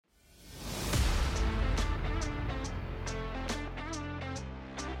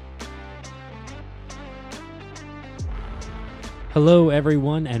Hello,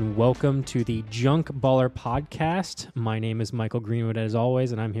 everyone, and welcome to the Junk Baller Podcast. My name is Michael Greenwood, as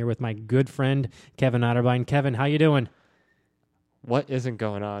always, and I'm here with my good friend, Kevin Otterbein. Kevin, how you doing? What isn't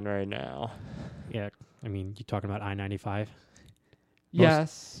going on right now? Yeah, I mean, you talking about I-95?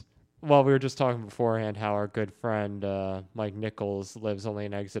 Yes. Well, we were just talking beforehand how our good friend Mike Nichols lives only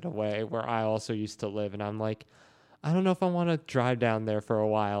an exit away, where I also used to live, and I'm like, I don't know if I want to drive down there for a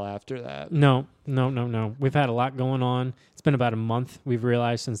while after that. No. We've had a lot going on. It's been about a month, we've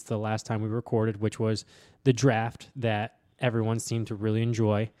realized, since the last time we recorded, which was the draft that everyone seemed to really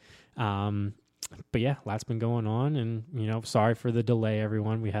enjoy. But yeah, lots been going on, and, sorry for the delay,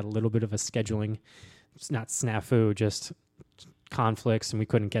 everyone. We had a little bit of a scheduling, it's not snafu, just conflicts, and we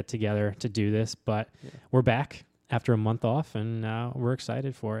couldn't get together to do this, but we're back after a month off, and we're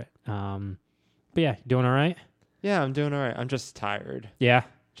excited for it. But yeah, doing all right? Yeah, I'm doing all right. I'm just tired. Yeah.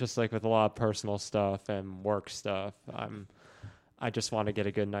 Just like with a lot of personal stuff and work stuff, I just want to get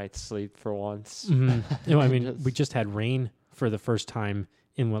a good night's sleep for once. Mm-hmm. I mean, we just had rain for the first time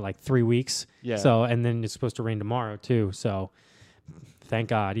in 3 weeks. Yeah. So, and then it's supposed to rain tomorrow too. So, thank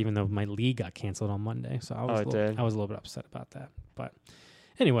God, even though my league got canceled on Monday. So I was a little bit upset about that. But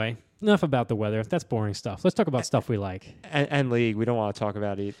anyway, enough about the weather. That's boring stuff. Let's talk about stuff we like. And league, we don't want to talk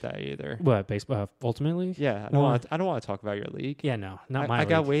about that either. What, baseball? Ultimately? Yeah, I don't want to talk about your league. Yeah, no, not my I league.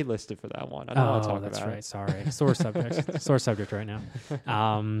 got waitlisted for that one. I don't want to talk about it. That's right. Sorry. Sore subject. Sore subject right now.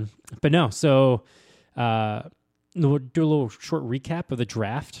 But no, so we'll do a little short recap of the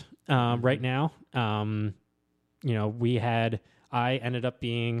draft right now. I ended up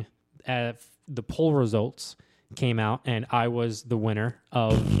being the poll results came out, and I was the winner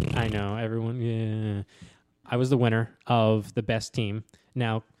of, I know, everyone, yeah. I was the winner of the best team.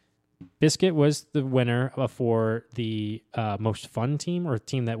 Now, Biscuit was the winner for the most fun team, or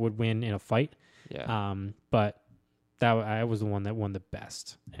team that would win in a fight. Yeah. But I was the one that won the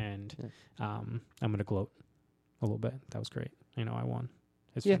best, and I'm going to gloat a little bit. That was great. I won.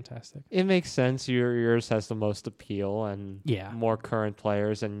 It's fantastic. It makes sense. Yours has the most appeal and more current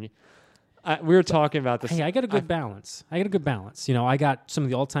players, and we were talking about this. Hey, I got a good balance. I got some of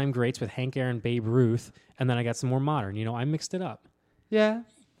the all-time greats with Hank Aaron, Babe Ruth, and then I got some more modern. I mixed it up. Yeah.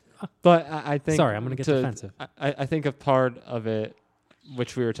 But I think... Sorry, I'm going to get defensive. I think a part of it,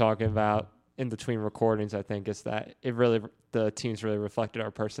 which we were talking about in between recordings, I think, is that the teams really reflected our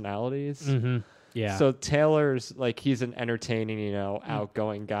personalities. Mm-hmm. Yeah. So Taylor's, he's an entertaining,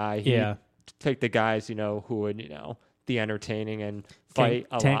 outgoing guy. He picked the guys, who would, be entertaining and fight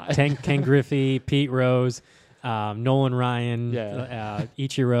a lot. Ken Griffey, Pete Rose, Nolan Ryan,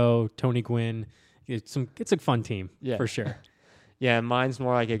 Ichiro, Tony Gwynn. It's a fun team for sure. Yeah, mine's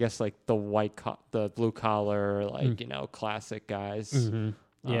more I guess the the blue collar, classic guys.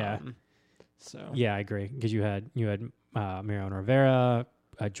 Mm-hmm. Yeah. I agree, because you had Mariano Rivera,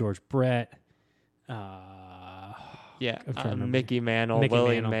 George Brett. Mickey Mantle,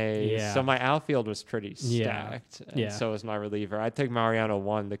 Willie Mays. Yeah. So my outfield was pretty stacked. And so was my reliever. I took Mariano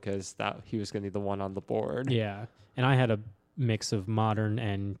 1 because he was going to be the one on the board. Yeah. And I had a mix of modern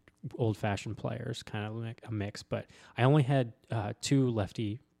and old-fashioned players, kind of like a mix. But I only had one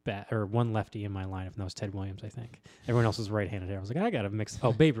lefty in my lineup, and that was Ted Williams, I think. Everyone else was right-handed. I was like, I got to mix.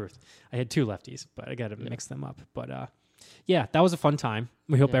 Oh, Babe Ruth. I had 2 lefties, but I got to mix them up. But that was a fun time.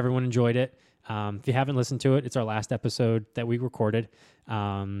 We hope everyone enjoyed it. If you haven't listened to it, it's our last episode that we recorded.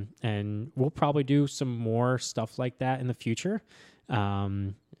 And we'll probably do some more stuff like that in the future.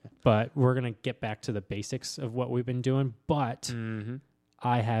 But we're going to get back to the basics of what we've been doing. But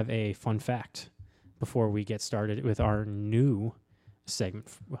I have a fun fact before we get started with our new segment.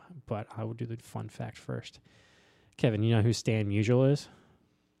 But I will do the fun fact first. Kevin, you know who Stan Musial is?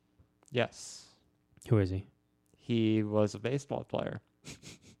 Yes. Who is he? He was a baseball player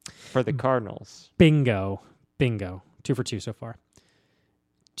for the Cardinals. Bingo. 2 for 2 so far.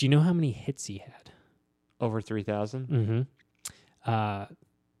 Do you know how many hits he had? Over 3,000? Mm-hmm.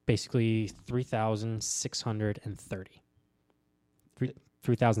 Basically 3,630.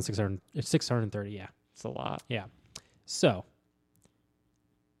 3,630, yeah. It's a lot. Yeah. So,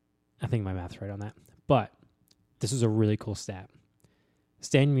 I think my math's right on that. But this is a really cool stat.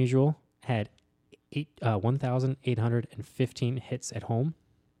 Stan Musial had 1,815 hits at home,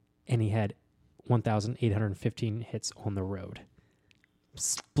 and he had 1,815 hits on the road.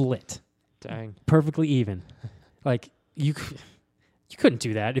 Split. Dang. Perfectly even. You couldn't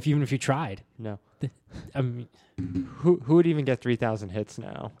do that even if you tried. No. I mean, who would even get 3,000 hits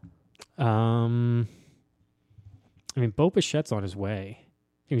now? Bo Bichette's on his way.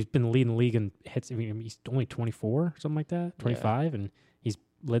 He's been leading the league in hits. He's only 24, something like that, 25, and he's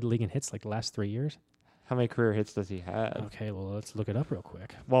led the league in hits the last 3 years. How many career hits does he have? Okay, well, let's look it up real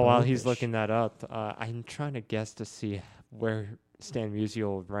quick. Well, while he's Bogusch. looking that up, I'm trying to guess to see where Stan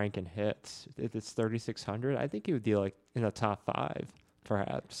Musial would rank in hits. If it's 3,600, I think he would be like in the top 5,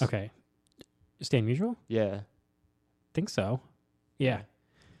 perhaps. Okay. Stan Musial? Yeah. Think so. Yeah.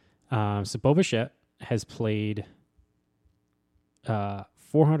 So Bo Bichette has played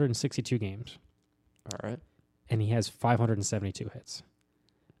 462 games, All right. and he has 572 hits,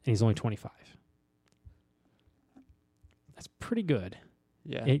 and he's only 25. That's pretty good.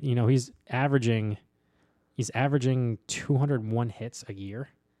 Yeah. He's averaging 201 hits a year.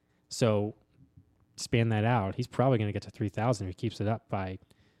 So span that out, he's probably going to get to 3,000 if he keeps it up by,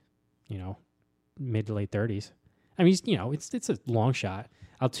 mid to late 30s. I mean, it's a long shot.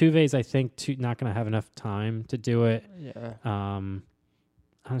 Altuve's, I think, not going to have enough time to do it. Yeah.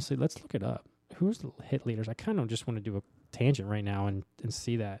 Honestly, let's look it up. Who's the hit leaders? I kind of just want to do a tangent right now and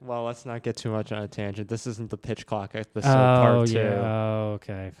see that. Well, let's not get too much on a tangent. This isn't the pitch clock episode Oh, part 2. yeah. Oh,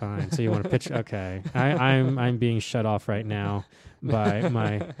 okay, fine. So you want to pitch? Okay, I'm being shut off right now by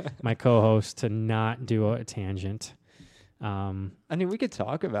my co-host to not do a tangent. I mean, we could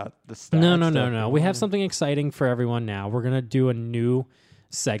talk about the stats. No. We have something exciting for everyone now. We're gonna do a new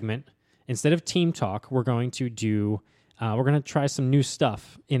segment. Instead of team talk, we're going to try some new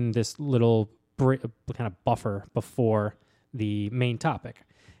stuff in this little kind of buffer before the main topic.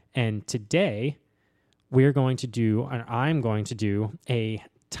 And today I'm going to do a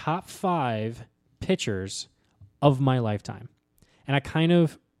top 5 pitchers of my lifetime. And I kind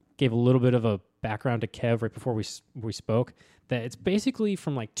of gave a little bit of a background to Kev right before we spoke, that it's basically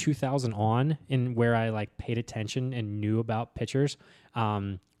from like 2000 on in where I like paid attention and knew about pitchers.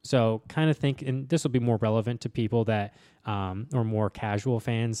 So kind of think, and this will be more relevant to people that or more casual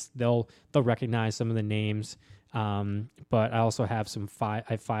fans. They'll recognize some of the names. But I also have I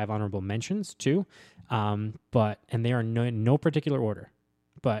have 5 honorable mentions too. And they are in no particular order.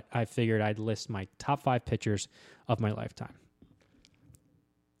 But I figured I'd list my top 5 pitchers of my lifetime.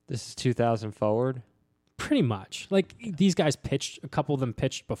 This is 2000 forward. Pretty much. Like these guys a couple of them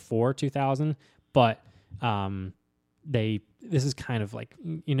pitched before 2000, but this is kind of like,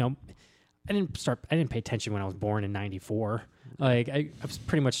 I didn't pay attention when I was born in 94. Like I was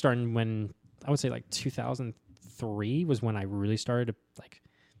pretty much starting when I would say like 2003 was when I really started to like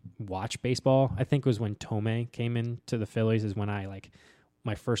watch baseball. I think it was when Tomei came into the Phillies is when I like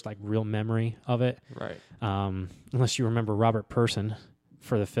my first like real memory of it. Right. Unless you remember Robert Person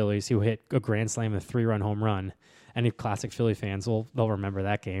for the Phillies, who hit a grand slam and a 3-run home run. Any classic Philly fans they'll remember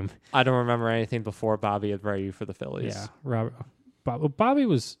that game. I don't remember anything before Bobby Abreu for the Phillies. Yeah, Bobby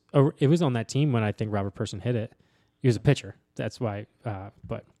was it was on that team when I think Robert Person hit it. He was a pitcher. That's why.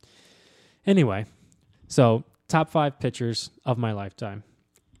 But anyway, so top 5 pitchers of my lifetime.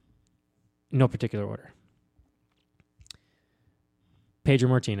 No particular order. Pedro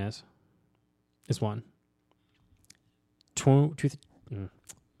Martinez is one.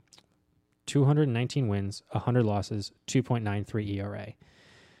 219 wins, 100 losses, 2.93 ERA.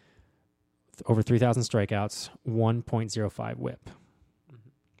 Over 3,000 strikeouts, 1.05 whip.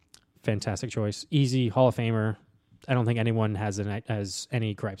 Fantastic choice. Easy Hall of Famer. I don't think anyone has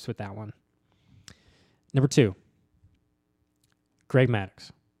any gripes with that one. Number 2, Greg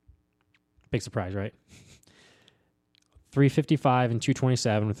Maddux. Big surprise, right? 355 and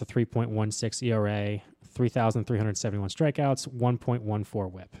 227 with a 3.16 ERA, 3,371 strikeouts,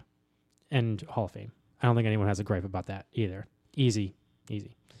 1.14 whip. And Hall of Fame. I don't think anyone has a gripe about that either. Easy.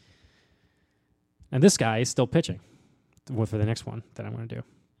 And this guy is still pitching for the next one that I'm going to do.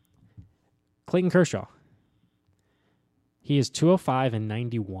 Clayton Kershaw. He is 205 and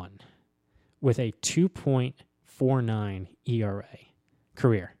 91 with a 2.49 ERA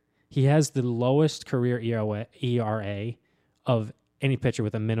career. He has the lowest career ERA of any pitcher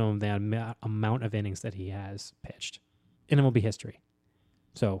with a minimum amount of innings that he has pitched in MLB history.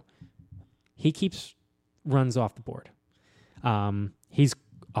 So he keeps runs off the board. He's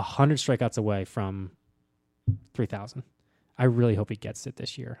 100 strikeouts away from 3,000. I really hope he gets it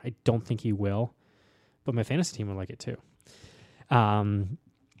this year. I don't think he will, but my fantasy team would like it too. I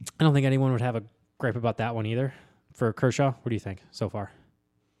don't think anyone would have a gripe about that one either. For Kershaw, what do you think so far?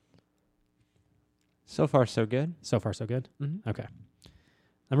 So far, so good. So far, so good? Mm-hmm. Okay.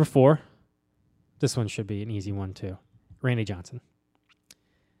 Number 4. This one should be an easy one too. Randy Johnson.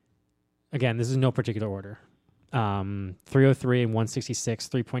 Again, this is no particular order. 303 and 166,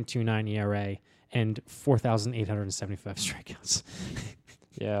 3.29 ERA, and 4,875 strikeouts.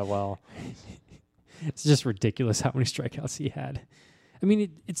 Yeah, well. It's just ridiculous how many strikeouts he had. I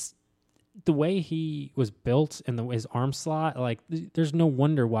mean, it's the way he was built and his arm slot, like there's no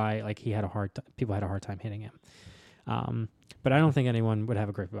wonder why like he had people had a hard time hitting him. But I don't think anyone would have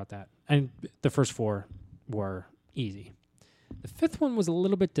a gripe about that. And the first 4 were easy. The 5th one was a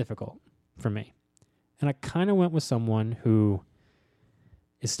little bit difficult for me. And I kind of went with someone who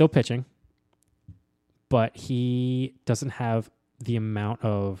is still pitching, but he doesn't have the amount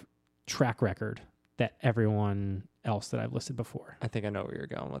of track record that everyone else that I've listed before. I think I know where you're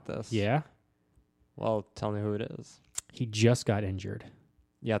going with this. Yeah? Well, tell me who it is. He just got injured.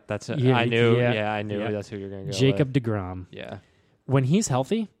 Yeah, that's it. Yeah, I knew. yeah, Yeah, I knew yeah. that's who you're going to go Jacob with. deGrom. Yeah. When he's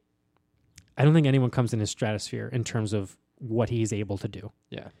healthy, I don't think anyone comes in his stratosphere in terms of what he's able to do.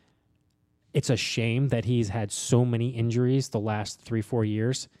 Yeah. It's a shame that he's had so many injuries the last 3-4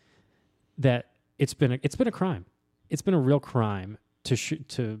 years that it's been a crime. It's been a real crime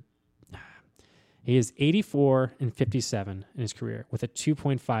to. He is 84 and 57 in his career with a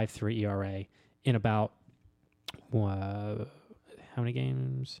 2.53 ERA in about how many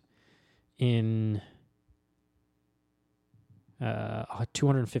games? In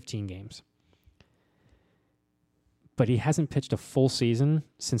 215 games. But he hasn't pitched a full season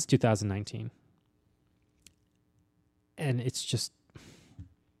since 2019. And it's just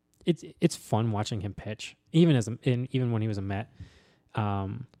it's fun watching him pitch, even even when he was a Met.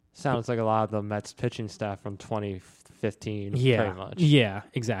 Sounds like a lot of the Mets pitching staff from 2015, Yeah, pretty much. yeah,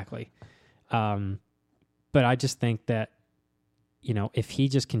 exactly. But I just think that, if he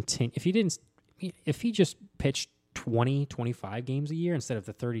just if he just pitched 20, 25 games a year instead of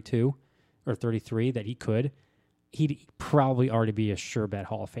the 32 or 33 that he could, he'd probably already be a sure bet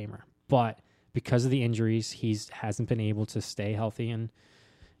Hall of Famer. But because of the injuries, hasn't been able to stay healthy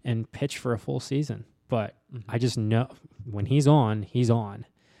and pitch for a full season. But I just know when he's on, he's on.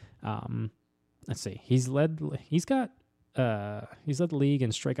 Let's see. He's led the league in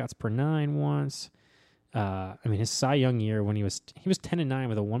strikeouts per 9 once. His Cy Young year when he was 10-9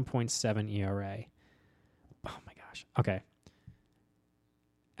 with a 1.7 ERA. Oh my gosh. Okay.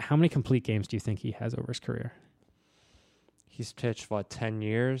 How many complete games do you think he has over his career? He's pitched 10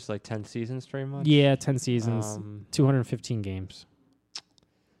 years, like 10 seasons, pretty much. Yeah, 10 seasons, 215 games.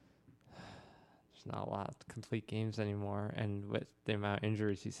 There's not a lot of complete games anymore, and with the amount of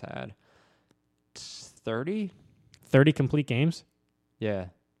injuries he's had, 30. 30 complete games. Yeah.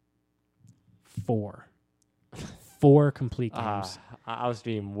 4 complete games. I was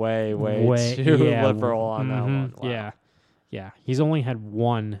being way too liberal on that one. Wow. Yeah. He's only had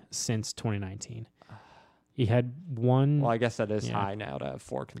 1 since 2019. He had 1. Well, I guess that is high now to have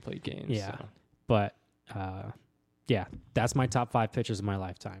 4 complete games. Yeah. So. But, that's my top 5 pitchers of my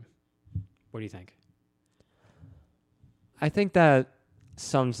lifetime. What do you think? I think that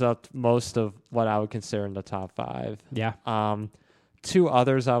sums up most of what I would consider in the top 5. Yeah. 2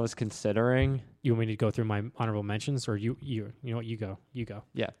 others I was considering. You want me to go through my honorable mentions, or you know what, you go.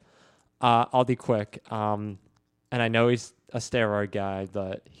 Yeah. I'll be quick. And I know he's a steroid guy,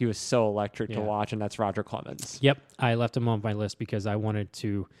 but he was so electric to watch, and that's Roger Clemens. Yep. I left him on my list because I wanted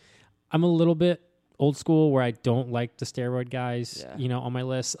to. I'm a little bit old school where I don't like the steroid guys, on my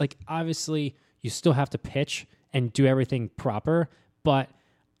list. Like, obviously, you still have to pitch and do everything proper, but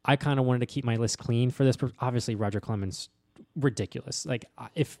I kind of wanted to keep my list clean for this. Obviously, Roger Clemens, ridiculous. Like,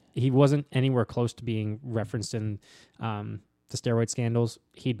 if he wasn't anywhere close to being referenced in the steroid scandals,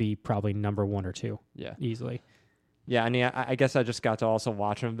 he'd be probably number 1 or 2. Yeah. Easily. Yeah, I guess I just got to also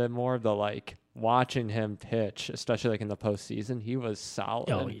watch him a bit more. Watching him pitch, especially in the postseason, he was solid.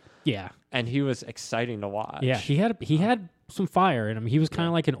 Oh, yeah. And he was exciting to watch. Yeah, he had some fire in him. He was kind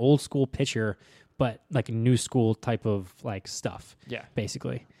of like an old school pitcher, but like a new school type of stuff. Yeah,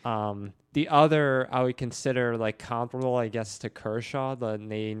 basically. The other I would consider comparable, I guess, to Kershaw,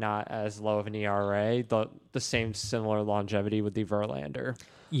 maybe not as low of an ERA, the same similar longevity would be Verlander.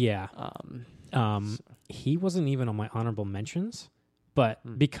 Yeah. He wasn't even on my honorable mentions, but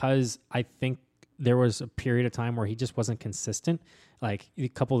because I think there was a period of time where he just wasn't consistent. Like a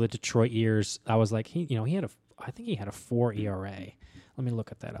couple of the Detroit years, I was like, I think he had a 4 ERA. Let me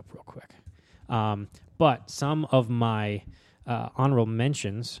look at that up real quick. But some of my honorable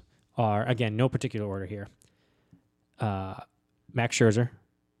mentions are, again, no particular order here. Max Scherzer,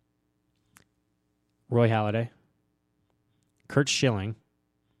 Roy Halladay, Curt Schilling,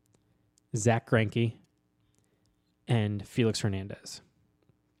 Zach Greinke, and Felix Hernandez.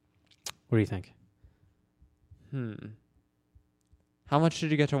 What do you think? How much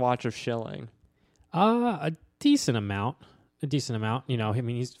did you get to watch of Schilling? A decent amount.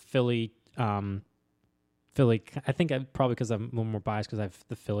 He's Philly. Philly. I think probably because I'm a little more biased because I have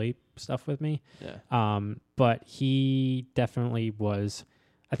the Philly stuff with me. Yeah. But he definitely was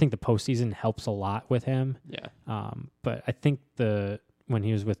I think the postseason helps a lot with him. Yeah. But I think when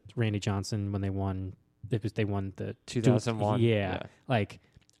he was with Randy Johnson, when they won the 2001. Yeah. Like,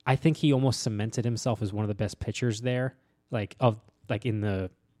 I think he almost cemented himself as one of the best pitchers there, in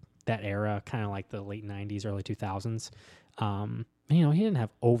that era, kind of like the late 90s, early 2000s. He didn't have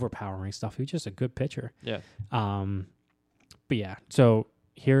overpowering stuff. He was just a good pitcher. Yeah. But yeah, so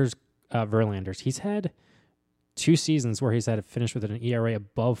here's Verlander's. He's had 2 seasons where he's had a finish with an ERA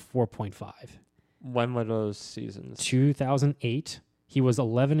above 4.5. When were those seasons? 2008, he was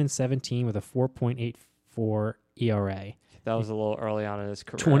 11-17 with a 4.84 ERA. That was a little early on in his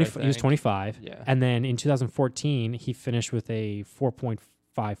career. He was 25. Yeah. And then in 2014, he finished with a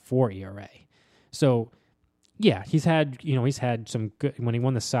 4.54 ERA. So, yeah, he's had some good. When he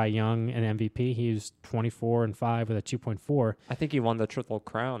won the Cy Young and MVP, he was 24-5 with a 2.4. I think he won the Triple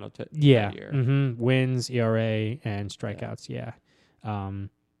Crown that year. Mm-hmm. Wins, ERA, and strikeouts. Yeah.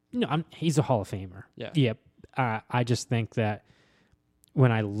 He's a Hall of Famer. Yeah. Yeah. I just think that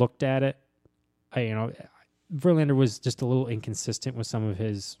when I looked at it, Verlander was just a little inconsistent with some of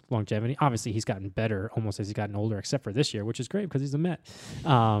his longevity. Obviously, he's gotten better almost as he's gotten older, except for this year, which is great because he's a Met.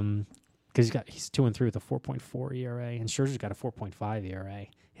 Because he's 2-3 with a 4.4 ERA, and Scherzer's got a 4.5 ERA.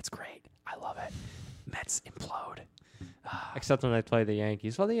 It's great. I love it. Mets implode. Except when they play the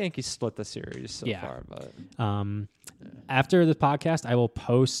Yankees. Well, the Yankees split the series so far, but after the podcast, I will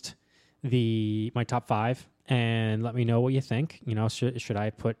post my top 5 and let me know what you think. Should I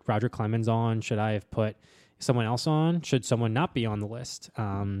put Roger Clemens on? Should I have put someone else on? Should someone not be on the list?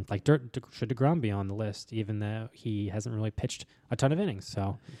 Should DeGrom be on the list, even though he hasn't really pitched a ton of innings?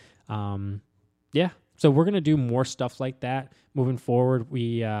 So, So we're gonna do more stuff like that moving forward.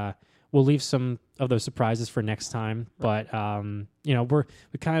 We'll leave some of those surprises for next time, but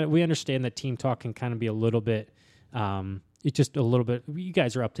we understand that team talk can kind of be a little bit. It's just a little bit. You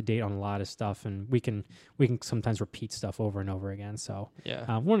guys are up to date on a lot of stuff, and we can sometimes repeat stuff over and over again. So we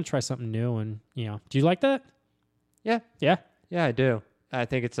want to try something new, and do you like that? Yeah, I do. I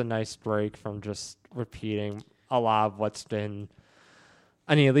think it's a nice break from just repeating a lot of what's been.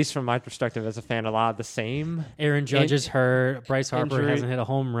 I mean, at least from my perspective as a fan, a lot of the same. Aaron Judge is hurt. Bryce Harper injury. hasn't hit a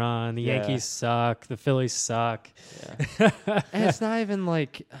home run. The Yankees suck. The Phillies suck. Yeah. And it's not even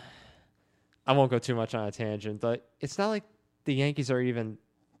like, I won't go too much on a tangent, but it's not like the Yankees are even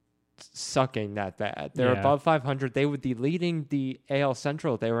sucking that bad. They're above 500. They would be leading the AL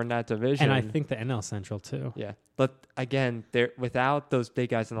Central if they were in that division. And I think the NL Central too. Yeah. But again, without those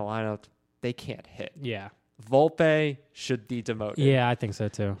big guys in the lineup, they can't hit. Yeah. Volpe should be demoted. Yeah, I think so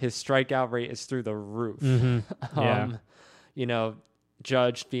too. His strikeout rate is through the roof. Mm-hmm. Yeah.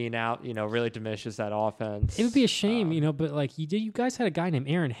 Judge being out, really diminishes that offense. It would be a shame, but like you guys had a guy named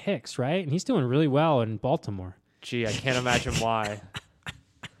Aaron Hicks, right? And he's doing really well in Baltimore. Gee, I can't imagine why.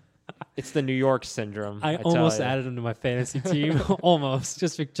 It's the New York syndrome. I almost added him to my fantasy team, almost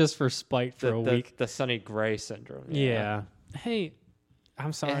just for spite for a week. The Sonny Gray syndrome. Yeah. Hey.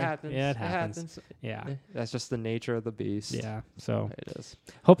 I'm sorry. It happens. Yeah, it happens. Yeah. That's just the nature of the beast. Yeah. So it is.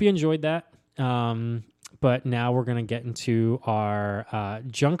 Hope you enjoyed that. But now we're going to get into our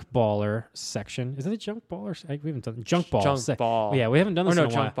junk baller section. Is it a junk baller? We haven't done junk ball. Junk ball. Yeah, we haven't done this in a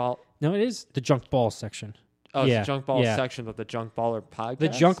junk while. ball. No, it is the junk ball section. Oh, it's the junk ball section of the Junk Baller podcast? The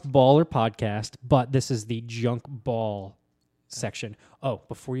Junk Baller podcast, but this is the junk ball section. Oh,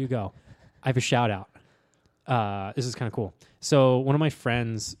 before you go, I have a shout out. This is kind of cool. So one of my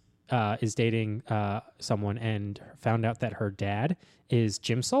friends is dating someone and found out that her dad is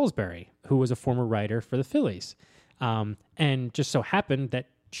Jim Salisbury, who was a former writer for the Phillies. And just so happened that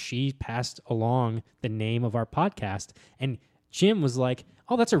she passed along the name of our podcast. And Jim was like,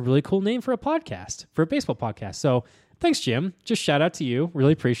 oh, that's a really cool name for a podcast, for a baseball podcast. So thanks, Jim. Just shout out to you.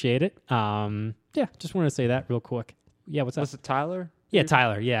 Really appreciate it. Just wanted to say that real quick. Yeah, what's up? Was it Tyler? Yeah,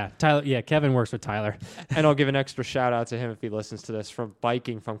 Tyler. Yeah, Tyler. Yeah, Kevin works with Tyler. And I'll give an extra shout out to him if he listens to this, from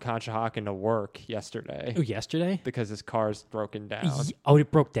biking from Conshohocken to work yesterday. Oh, yesterday? Because his car's broken down. Oh,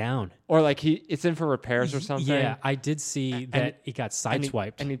 it broke down. Or like it's in for repairs or something. Yeah, I did see that it got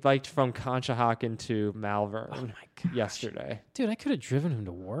sideswiped. And he biked from Conshohocken to Malvern yesterday. Dude, I could have driven him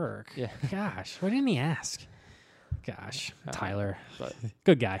to work. Yeah. Gosh, why didn't he ask? Gosh, Tyler. But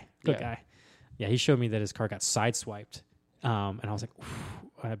good guy. Good guy. Yeah, he showed me that his car got sideswiped. And I was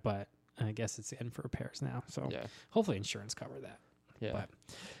like, but I guess it's in for repairs now. So hopefully insurance covered that. Yeah. But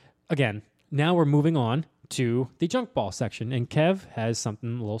again, now we're moving on to the junk ball section, and Kev has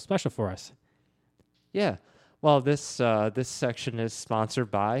something a little special for us. Yeah. Well, this section is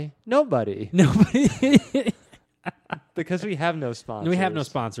sponsored by nobody. Nobody. The Because we have no sponsors. We have no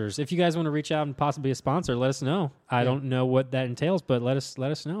sponsors. If you guys want to reach out and possibly a sponsor, let us know. I don't know what that entails, but let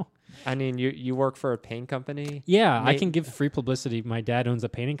us know. I mean, you work for a paint company? Yeah, I can give free publicity. My dad owns a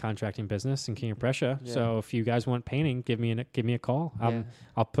painting contracting business in King of Prussia. Yeah. So if you guys want painting, give me a call.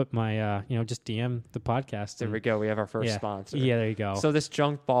 I'll put my just DM the podcast. There we go. We have our first yeah. sponsor. Yeah, there you go. So this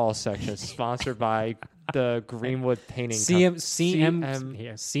junk ball section is sponsored by the Greenwood Painting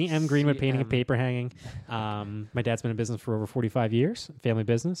CM Greenwood Painting and Paper Hanging. My dad's been in business for over 45 years, family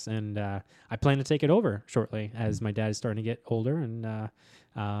business, and I plan to take it over shortly as my dad is starting to get older. And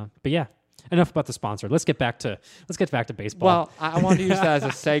but yeah, enough about the sponsor. Let's get back to baseball. Well, I want to use that as a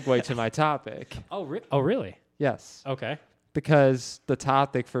segue to my topic. Oh, really? Yes. Okay. Because the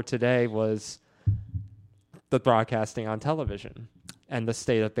topic for today was the broadcasting on television and the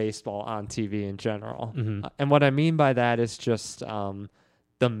state of baseball on TV in general. Mm-hmm. And what I mean by that is just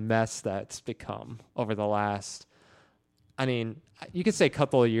the mess that's become over the last, I mean, you could say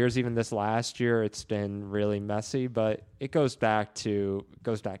couple of years, even this last year, it's been really messy, but it goes back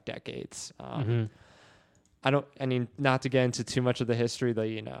decades. Not to get into too much of the history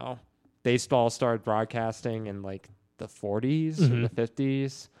that, baseball started broadcasting in like the 40s and the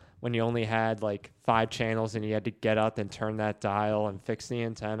 50s when you only had like 5 channels and you had to get up and turn that dial and fix the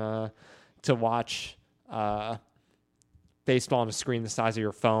antenna to watch baseball on a screen the size of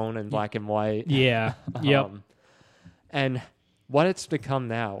your phone in black and white. Yeah. Yep. And what it's become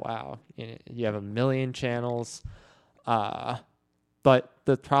now, wow. You have 1 million channels. But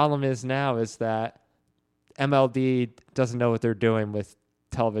the problem is that MLB doesn't know what they're doing with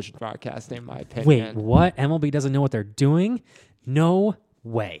television broadcasting, in my opinion. Wait, what? MLB doesn't know what they're doing? No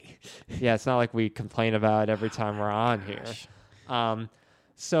way. Yeah, it's not like we complain about it every time we're on here.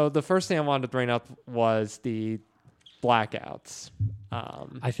 So the first thing I wanted to bring up was the blackouts.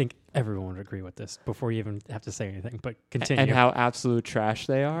 I think everyone would agree with this before you even have to say anything, but continue. And how absolute trash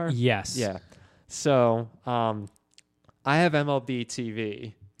they are? Yes. Yeah. So I have MLB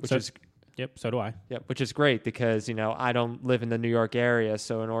TV, which is... Yep, so do I. Yep, which is great because, I don't live in the New York area,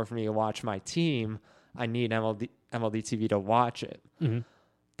 so in order for me to watch my team, I need MLB TV to watch it. Mm-hmm.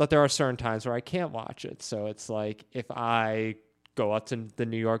 But there are certain times where I can't watch it. So it's like if I go up to the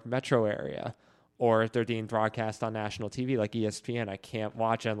New York metro area or if they're being broadcast on national TV like ESPN, I can't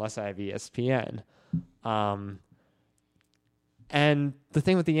watch it unless I have ESPN. And the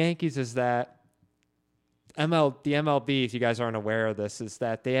thing with the Yankees is that the MLB, if you guys aren't aware of this, is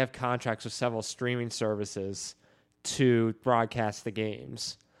that they have contracts with several streaming services to broadcast the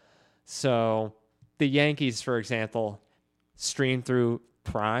games. So the Yankees, for example, stream through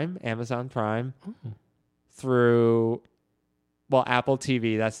Prime, Amazon Prime, through, Apple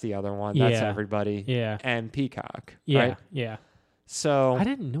TV, that's the other one. That's everybody. Yeah. And Peacock. Yeah. Right? Yeah. So I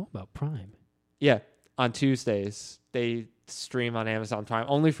didn't know about Prime. Yeah. On Tuesdays, they stream on Amazon Prime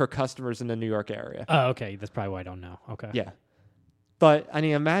only for customers in the New York area. Oh, okay. That's probably why I don't know. Okay. Yeah. But,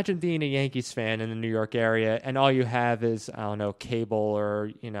 imagine being a Yankees fan in the New York area and all you have is, I don't know, cable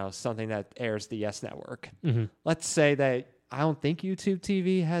or, something that airs the Yes Network. Mm-hmm. Let's say that I don't think YouTube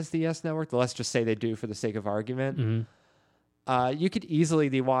TV has the Yes Network, but let's just say they do for the sake of argument. Mm-hmm. You could easily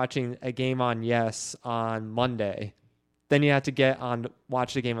be watching a game on Yes on Monday. Then you have to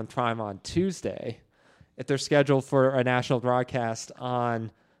watch the game on Prime on Tuesday. If they're scheduled for a national broadcast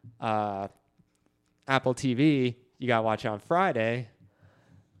on Apple TV, you got to watch it on Friday.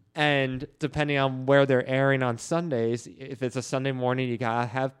 And depending on where they're airing on Sundays, if it's a Sunday morning, you got to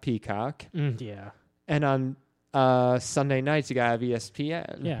have Peacock. Yeah. And on Sunday nights, you got to have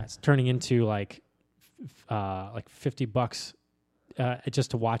ESPN. Yeah, it's turning into like $50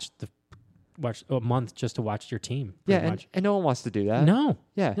 just to watch a month just to watch your team. Yeah, and no one wants to do that. No.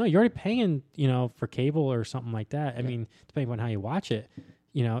 Yeah. No, you're already paying, for cable or something like that. I mean, depending on how you watch it,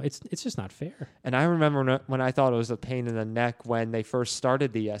 it's just not fair. And I remember when I thought it was a pain in the neck when they first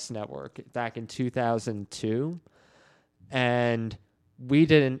started the Yes Network back in 2002. And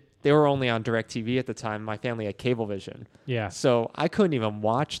they were only on DirecTV at the time. My family had Cablevision. Yeah. So I couldn't even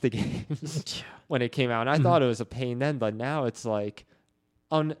watch the games when it came out. And I thought it was a pain then, but now it's like,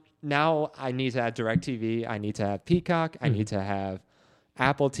 now I need to have DirecTV. I need to have Peacock. I need to have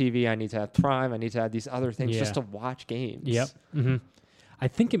Apple TV. I need to have Prime. I need to have these other things just to watch games. Yep. Mm-hmm. I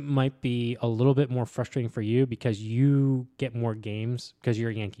think it might be a little bit more frustrating for you because you get more games because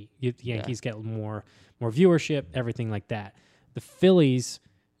you're a Yankee. The Yankees get more viewership, everything like that. The Phillies,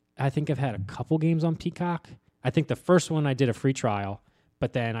 I think I've had a couple games on Peacock. I think the first one I did a free trial,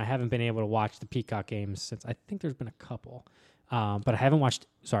 but then I haven't been able to watch the Peacock games since. I think there's been a couple. But I haven't watched,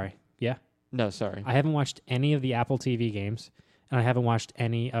 No, sorry. I haven't watched any of the Apple TV games, and I haven't watched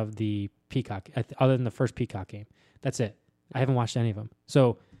any of the Peacock, other than the first Peacock game. That's it. I haven't watched any of them.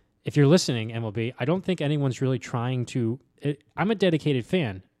 So if you're listening, MLB, I don't think anyone's really trying to. I'm a dedicated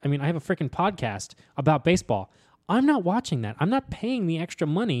fan. I mean, I have a freaking podcast about baseball. I'm not watching that. I'm not paying the extra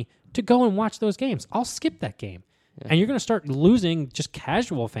money to go and watch those games. I'll skip that game. Yeah. And you're going to start losing just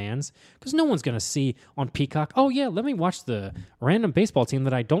casual fans because no one's going to see on Peacock, oh, yeah, let me watch the random baseball team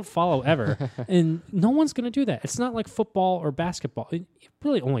that I don't follow ever. And no one's going to do that. It's not like football or basketball.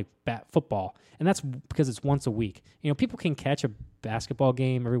 Really only football. And that's because it's once a week. You know, people can catch a basketball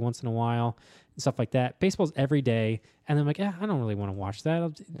game every once in a while and stuff like that. Baseball's every day. And I'm like, I don't really want to watch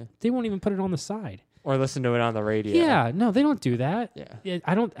that. They won't even put it on the side. Or listen to it on the radio. Yeah, no, they don't do that. Yeah.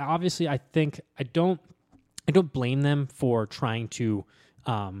 I don't, obviously, I don't blame them for trying to,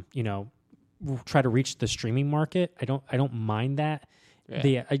 try to reach the streaming market. I don't mind that. Yeah.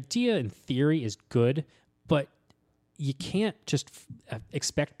 The idea in theory is good, but you can't just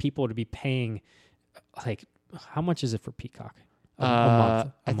expect people to be paying, like, how much is it for Peacock? A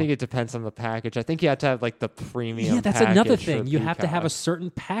month. I think it depends on the package. I think you have to have like the premium. Yeah, that's another thing. You have to have a certain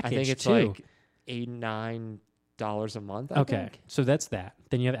package. I think it's too. Like $8-9 a month. I think. So that's that.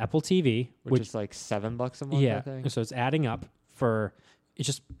 Then you have Apple TV, which is like $7 a month. Yeah, I think. So it's adding up it's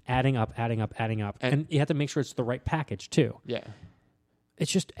just adding up, and you have to make sure it's the right package too. Yeah, it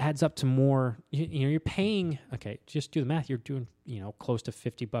just adds up to more. You're paying. Okay, just do the math. You're doing close to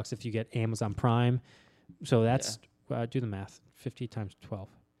 $50 if you get Amazon Prime. So that's do the math. 50 times 12.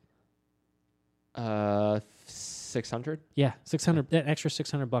 600. Yeah, 600. That extra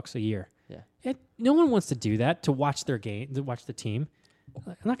 $600 a year. Yeah. No one wants to do that to watch their game, to watch the team.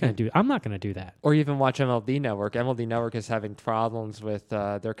 I'm not going to do that. Or even watch MLB Network. MLB Network is having problems with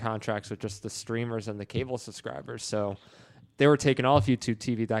their contracts with just the streamers and the cable subscribers. So they were taking off YouTube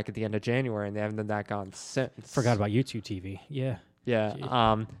TV back at the end of January, and they haven't been back on since. Forgot about YouTube TV. Yeah. Yeah.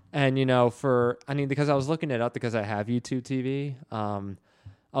 And because I was looking it up because I have YouTube TV.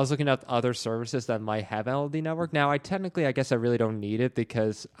 I was looking at other services that might have MLB Network. Now, I guess I really don't need it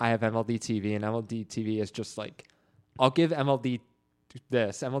because I have MLB TV, and MLB TV is just like, I'll give MLB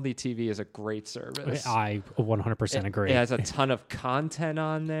this. MLB TV is a great service. I 100% agree. It has a ton of content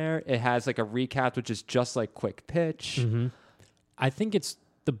on there. It has like a recap, which is just like Quick Pitch. Mm-hmm. I think it's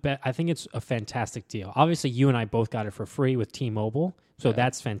I think it's a fantastic deal. Obviously, you and I both got it for free with T-Mobile, so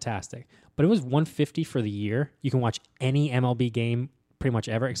that's fantastic. But it was $150 for the year. You can watch any MLB game pretty much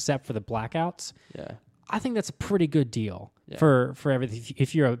ever, except for the blackouts. Yeah, I think that's a pretty good deal for everything.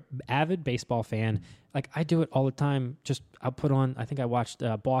 If you're an avid baseball fan, like I do it all the time. Just I'll put on. I think I watched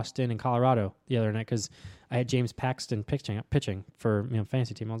Boston and Colorado the other night because I had James Paxton pitching for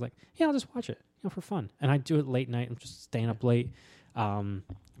fantasy team. I was like, yeah, I'll just watch it for fun. And I do it late night. I'm just staying up late.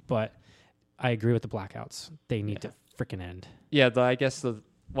 But I agree with the blackouts. They need to freaking end. Yeah, I guess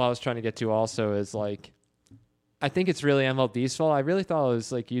what I was trying to get to also is like, I think it's really MLB's fault. I really thought it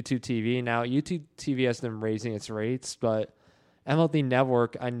was like YouTube TV. Now, YouTube TV has been raising its rates, but MLB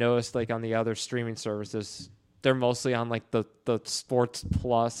Network, I noticed like on the other streaming services, they're mostly on like the Sports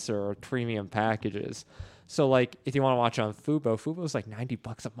Plus or premium packages. So like if you want to watch it on Fubo is like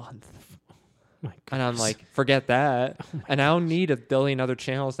 $90 a month. And I'm like, forget that. And I don't need a billion other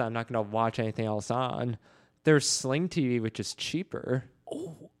channels that I'm not going to watch anything else on. There's Sling TV, which is cheaper.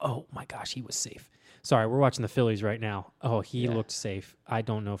 Oh my gosh, he was safe. Sorry, we're watching the Phillies right now. Oh, he looked safe. I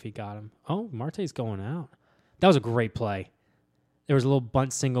don't know if he got him. Oh, Marte's going out. That was a great play. There was a little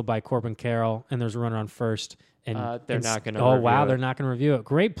bunt single by Corbin Carroll, and there's a runner on first. And they're not going to review it. They're not going to review it.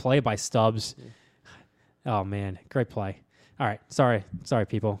 Great play by Stubbs. Yeah. Oh, man, great play. All right, sorry,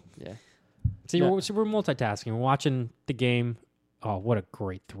 people. Yeah. See, we're multitasking. We're watching the game. Oh, what a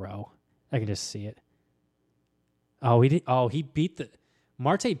great throw. I can just see it. Oh, he beat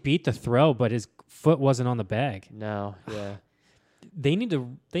Marte beat the throw, but his foot wasn't on the bag. No, yeah. They need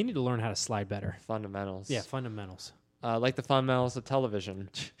to learn how to slide better. Fundamentals. Yeah, fundamentals. Like the fundamentals of television.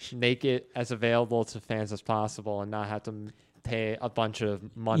 Make it as available to fans as possible and not have to pay a bunch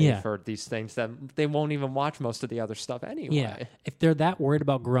of money for these things that they won't even watch most of the other stuff anyway. Yeah. If they're that worried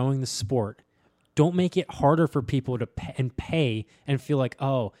about growing the sport, don't make it harder for people to pay and feel like,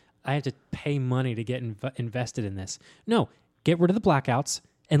 oh, I have to pay money to get invested in this. No, get rid of the blackouts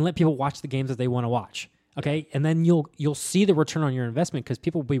and let people watch the games that they want to watch. Okay, and then you'll see the return on your investment because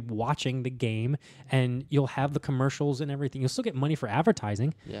people will be watching the game, and you'll have the commercials and everything. You'll still get money for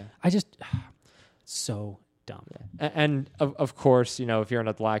advertising. Yeah, so dumb. Yeah. And of course, if you're in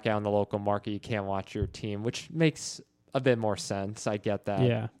a blackout in the local market, you can't watch your team, which makes a bit more sense. I get that.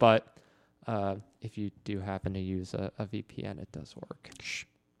 Yeah, but if you do happen to use a VPN, it does work.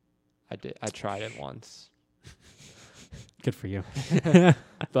 I tried it once. Good for you.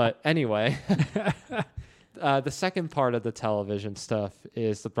 But anyway, the second part of the television stuff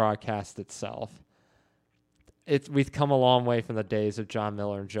is the broadcast itself. We've come a long way from the days of John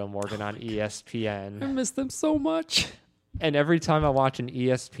Miller and Joe Morgan on I ESPN. miss them so much. And every time I watch an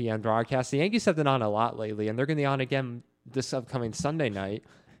ESPN broadcast, the Yankees have been on a lot lately, and they're going to be on again this upcoming Sunday night.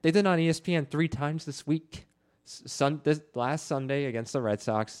 They've been on ESPN 3 times this week. This last Sunday against the Red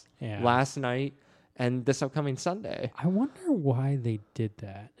Sox, last night, and this upcoming Sunday. I wonder why they did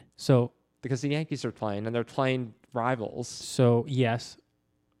that. So because the Yankees are playing, and they're playing rivals. So yes,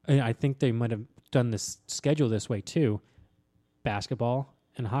 and I think they might have done this schedule this way too. Basketball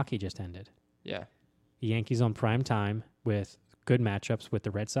and hockey just ended. Yeah. The Yankees on prime time with good matchups with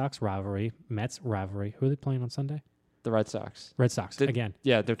the Red Sox rivalry, Mets rivalry. Who are they playing on Sunday? The Red Sox. Red Sox again.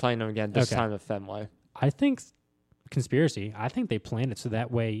 Yeah, they're playing them again this time at Fenway. I think conspiracy. I think they planned it so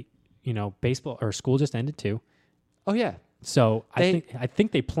that way, baseball or school just ended too. Oh yeah. So I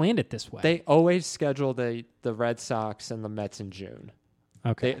think they planned it this way. They always schedule the Red Sox and the Mets in June.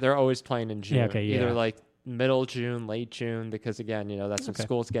 Okay. They're always playing in June. Yeah, okay, yeah. Either like middle June, late June, because again, that's when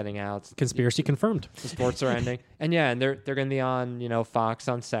school's getting out. Conspiracy confirmed. The sports are ending. And they're going to be on, Fox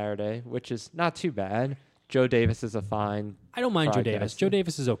on Saturday, which is not too bad. Joe Davis is a fine. I don't mind Joe Davis. Joe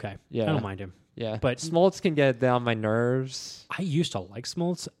Davis is okay. Yeah. I don't mind him. Yeah. But Smoltz can get down my nerves. I used to like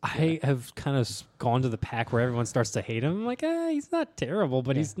Smoltz. I have kind of gone to the pack where everyone starts to hate him. I'm like, he's not terrible,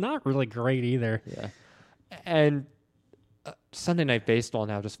 but he's not really great either. Yeah. And Sunday Night Baseball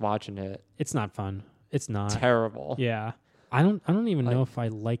now, just watching it. It's not fun. It's not. Terrible. Yeah. I don't even know if I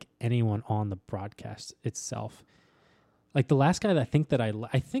like anyone on the broadcast itself. Like the last guy that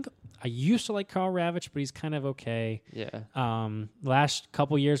I think I used to like Carl Ravitch, but he's kind of okay. Yeah. Last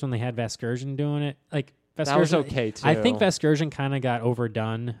couple years when they had Vasgersian doing it, like Vasgersian, that was okay too. I think Vasgersian kind of got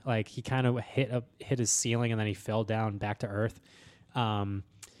overdone. Like he kind of hit his ceiling and then he fell down back to earth.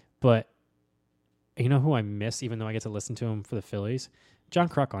 But you know who I miss, even though I get to listen to him for the Phillies? John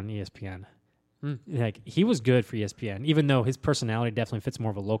Kruk on ESPN. Like he was good for ESPN, even though his personality definitely fits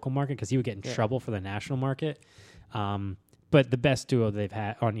more of a local market because he would get in trouble for the national market. But the best duo they've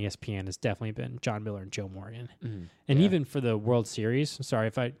had on ESPN has definitely been John Miller and Joe Morgan. And even for the World Series,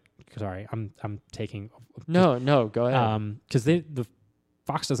 I'm taking No, go ahead. Because the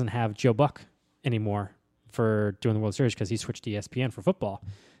Fox doesn't have Joe Buck anymore for doing the World Series because he switched to ESPN for football.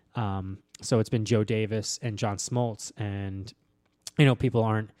 So it's been Joe Davis and John Smoltz, and people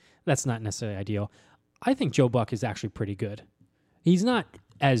aren't. That's not necessarily ideal. I think Joe Buck is actually pretty good. He's not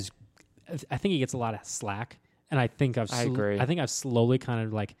as. I think he gets a lot of slack, and I agree. I think I've slowly kind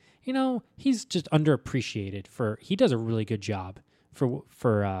of like he's just underappreciated for. He does a really good job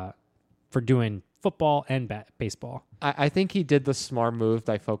for doing football and baseball. I think he did the smart move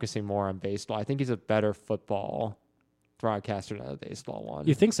by focusing more on baseball. I think he's a better football broadcaster than a baseball one.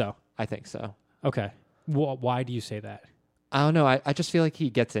 You think so? I think so. Okay. Why do you say that? I don't know. I just feel like he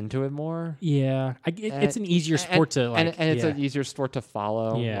gets into it more. Yeah. It's an easier sport to like. And it's an easier sport to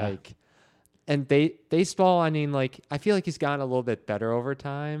follow. Yeah. And baseball, I feel like he's gotten a little bit better over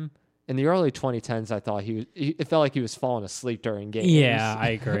time. In the early 2010s, I thought it felt like he was falling asleep during games. Yeah, I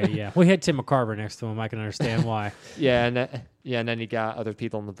agree. Yeah. Well, he had Tim McCarver next to him. I can understand why. And then he got other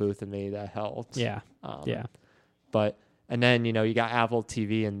people in the booth, and maybe that helped. Yeah. And then, you got Apple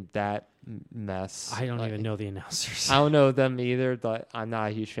TV and that mess. I don't even know the announcers. I don't know them either, but I'm not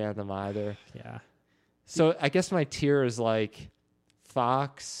a huge fan of them either. Yeah. So I guess my tier is like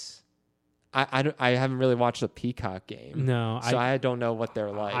Fox. I haven't really watched the Peacock game. No. So I don't know what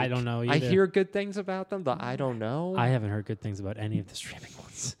they're like. I don't know either. I hear good things about them, but I don't know. I haven't heard good things about any of the streaming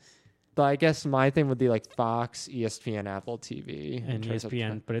ones. But I guess my thing would be like Fox, ESPN, Apple TV. And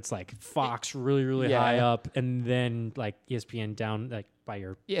ESPN, but it's like Fox really, really high up, and then like ESPN down like by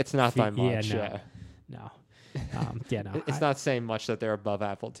your it's not feet. by much. No. It's not saying much that they're above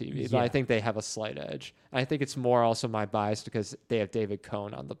Apple TV, but I think they have a slight edge. And I think it's more also my bias because they have David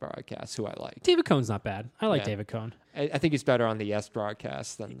Cohn on the broadcast, who I like. David Cohn's not bad. I like David Cohn. I think he's better on the Yes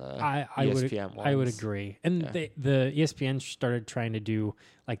broadcast than the ESPN ones. I would agree. And the ESPN started trying to do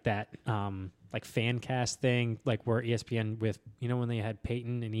like that like fan cast thing, like where ESPN with when they had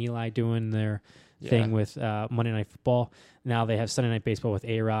Peyton and Eli doing their thing with Monday Night Football. Now they have Sunday Night Baseball with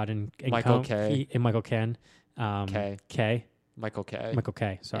A-Rod and Michael Kay. And Michael Ken. K. Michael Kay. Michael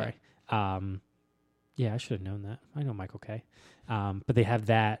Kay, sorry. I should have known that. I know Michael Kay. But they have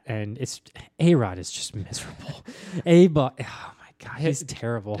that, and it's A-Rod is just miserable. Oh my God, he's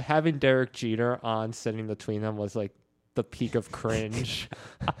terrible. Having Derek Jeter on sitting between them was like the peak of cringe.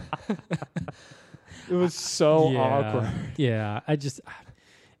 It was so awkward. Yeah,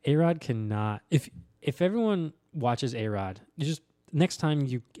 A-Rod cannot. If everyone watches A-Rod, you just next time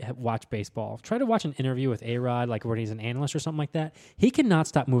you watch baseball, try to watch an interview with A-Rod, like when he's an analyst or something like that. He cannot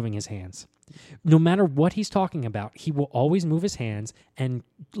stop moving his hands. No matter what he's talking about, he will always move his hands and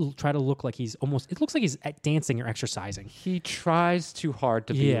try to look like it looks like he's dancing or exercising. He tries too hard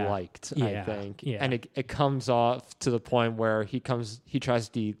to be liked, I think. Yeah. And it comes off to the point where he tries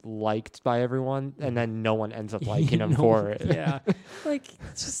to be liked by everyone, and then no one ends up liking him for it. Yeah. Like,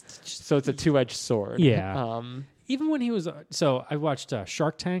 just so it's a two-edged sword. Yeah. Even when he was, so I watched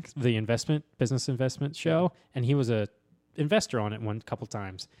Shark Tank, the business investment show, and he was a investor on it one couple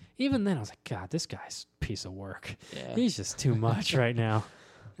times. Even then, I was like, God, this guy's a piece of work. Yeah. He's just too much right now.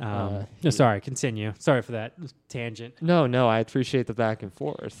 Sorry, continue. Sorry for that tangent. No, I appreciate the back and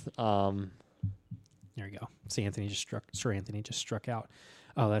forth. There we go. Sir Anthony just struck out.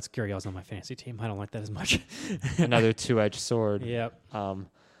 Oh, that's Gary Ells on my fantasy team. I don't like that as much. Another two-edged sword. Yep.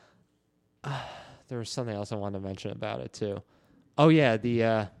 There was something else I wanted to mention about it too. Oh yeah,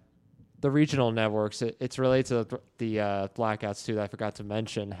 the regional networks. It's related to the blackouts too. That I forgot to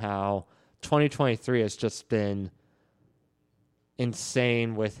mention how 2023 has just been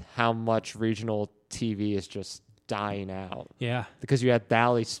insane with how much regional TV is just dying out. Yeah, because you had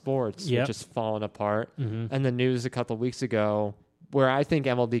Bally Sports, which is falling apart, and the news a couple of weeks ago where I think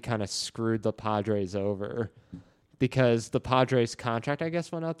MLB kind of screwed the Padres over. Because the Padres' contract, I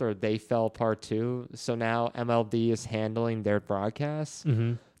guess, went up, or they fell apart too. So now MLB is handling their broadcasts.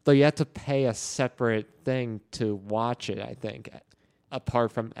 Though you have to pay a separate thing to watch it, I think,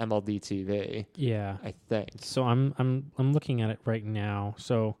 apart from MLB TV. Yeah, I think. So I'm looking at it right now.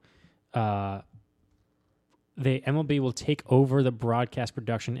 So, the MLB will take over the broadcast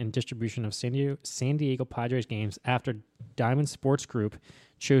production and distribution of San Diego Padres games after Diamond Sports Group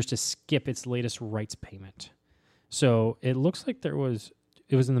chose to skip its latest rights payment. So it looks like it was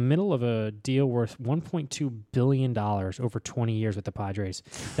in the middle of a deal worth $1.2 billion over 20 years with the Padres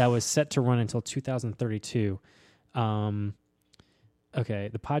that was set to run until 2032. Okay,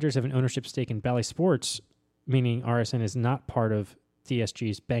 the Padres have an ownership stake in Bally Sports, meaning RSN is not part of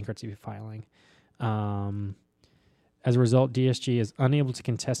DSG's bankruptcy filing. As a result, DSG is unable to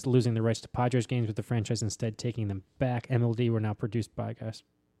contest losing the rights to Padres games, with the franchise instead taking them back. MLB will now produce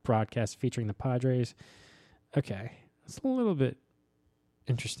broadcasts featuring the Padres. Okay, it's a little bit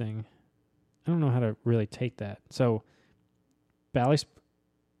interesting. I don't know how to really take that. So, Bally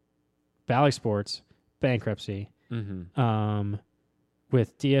Sports bankruptcy,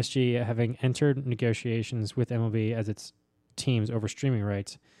 with DSG having entered negotiations with MLB as its teams over streaming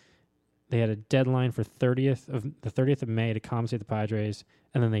rights. They had a deadline for the 30th of May to compensate the Padres,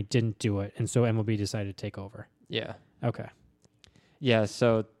 and then they didn't do it, and so MLB decided to take over. Yeah. Okay. Yeah.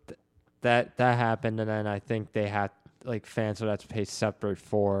 So. That happened, and then I think they had fans would have to pay separate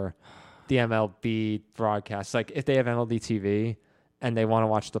for the MLB broadcast. Like if they have MLB TV and they want to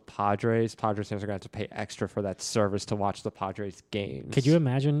watch the Padres fans are going to have to pay extra for that service to watch the Padres games. Could you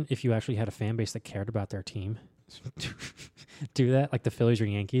imagine if you actually had a fan base that cared about their team? Do that, like the Phillies or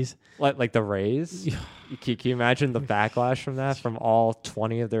Yankees, like the Rays. Can you imagine the backlash from that from all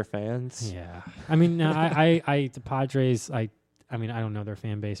 20 of their fans? Yeah, I mean, the Padres. I mean, I don't know their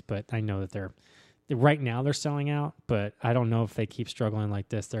fan base, but I know that they're right now they're selling out. But I don't know if they keep struggling like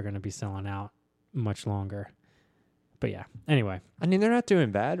this, they're going to be selling out much longer. But yeah, anyway. I mean, they're not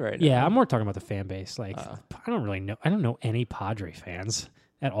doing bad right now. Yeah, I'm more talking about the fan base. Like, I don't really know. I don't know any Padre fans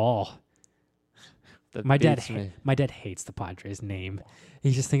at all. My dad hates the Padres name.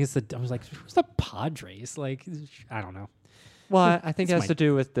 He just thinks I was like, who's the Padres? Like, I don't know. Well, I think it has to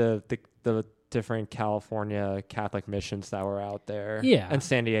do with the different California Catholic missions that were out there. Yeah. And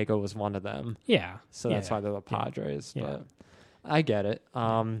San Diego was one of them. Yeah. So that's why they're the Padres. Yeah. But I get it.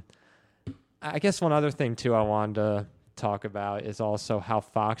 I guess one other thing, too, I wanted to talk about is also how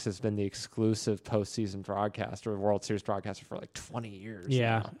Fox has been the exclusive postseason broadcaster, World Series broadcaster for 20 years.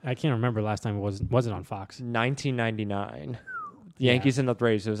 Yeah. Now. I can't remember last time it wasn't on Fox. 1999. The Yankees and the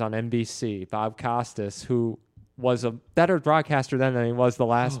Braves. It was on NBC. Bob Costas, who was a better broadcaster then than he was the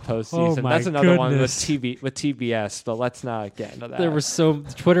last postseason. That's another one with TBS, but let's not get into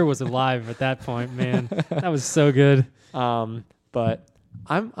that. Twitter was alive at that point, man. That was so good. But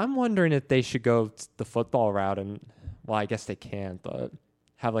I'm wondering if they should go the football route, and well, I guess they can't, but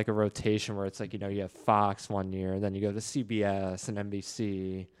have a rotation where it's you have Fox one year, and then you go to CBS and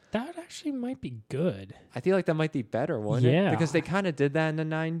NBC. That actually might be good. I feel like that might be better, wouldn't it? Because they kind of did that in the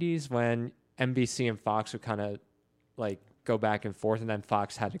 90s when NBC and Fox would kind of go back and forth, and then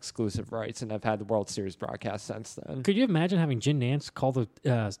Fox had exclusive rights, and I've had the World Series broadcast since then. Could you imagine having Jim Nance call the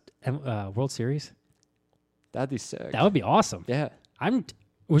World Series? That'd be sick. That would be awesome. Yeah.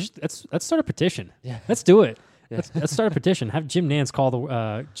 Let's start a petition. Yeah. Let's do it. Let's start a petition. Have Jim Nantz call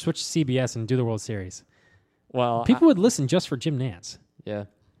the switch to CBS and do the World Series. Well, People would listen just for Jim Nantz. Yeah.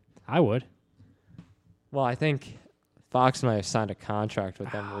 I would. Well, I think Fox might have signed a contract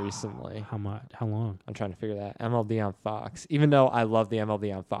with them recently. How much? How long? I'm trying to figure that. MLB on Fox. Even though I love the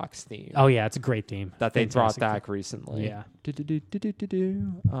MLB on Fox theme. Oh yeah, it's a great theme That they brought Fantastic back theme. recently. Yeah.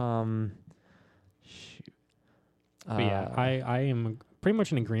 Shoot. But yeah, I am pretty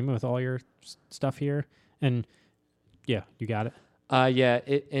much in agreement with all your stuff here, and yeah, you got it.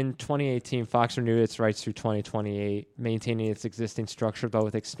 In 2018, Fox renewed its rights through 2028, maintaining its existing structure, but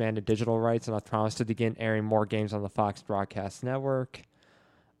with expanded digital rights and a promise to begin airing more games on the Fox broadcast network.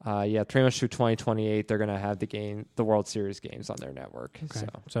 Pretty much through 2028, they're going to have the World Series games on their network. Okay.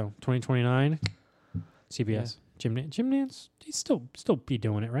 So 2029, CBS. Yeah. Jim Nantz, he's still be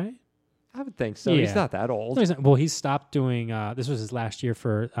doing it, right? I would think so. Yeah. He's not that old. No, he's not. Well, he stopped doing. This was his last year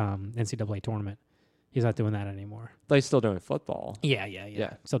for NCAA tournament. He's not doing that anymore. But he's still doing football. Yeah.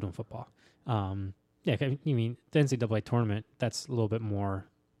 Still doing football. You mean the NCAA tournament? That's a little bit more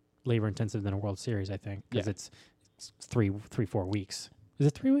labor intensive than a World Series, I think, because it's 4 weeks. Is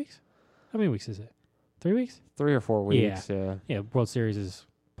it 3 weeks? How many weeks is it? 3 weeks? 3 or 4 weeks. Yeah. Yeah. World Series is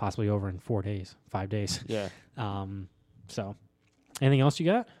possibly over in 5 days. Yeah. So, anything else you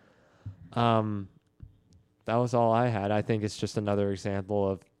got? That was all I had. I think it's just another example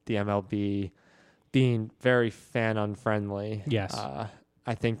of the MLB being very fan unfriendly. Yes.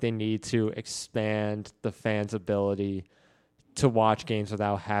 I think they need to expand the fans' ability to watch games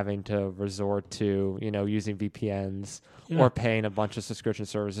without having to resort to, using VPNs or paying a bunch of subscription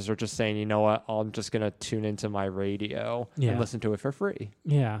services, or just saying, you know what, I'm just going to tune into my radio and listen to it for free.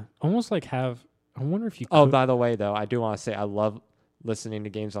 Yeah. Almost like I wonder if you could. Oh, by the way, though, I do want to say I love listening to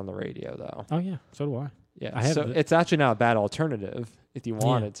games on the radio, though. Oh, yeah. So do I. Yeah. It's actually not a bad alternative if you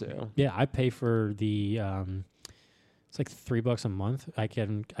wanted to. Yeah. I pay for the, it's like $3 a month. I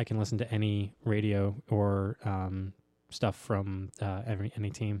can listen to any radio or stuff from any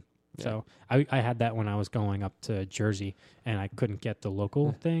team. Yeah. So I had that when I was going up to Jersey, and I couldn't get the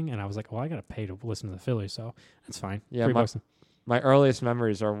local thing, and I was like, well, I got to pay to listen to the Phillies, so that's fine. Yeah, my earliest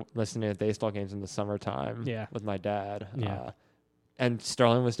memories are listening to baseball games in the summertime with my dad. Yeah. And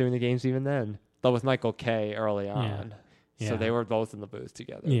Sterling was doing the games even then, but with Michael Kay early on. Yeah. So they were both in the booth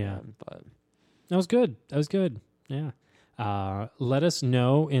together. Yeah. Then, but That was good. Yeah. Let us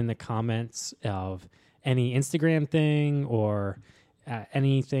know in the comments of any Instagram thing or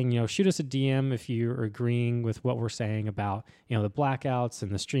anything, shoot us a DM if you're agreeing with what we're saying about, the blackouts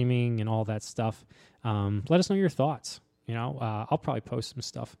and the streaming and all that stuff. Let us know your thoughts. I'll probably post some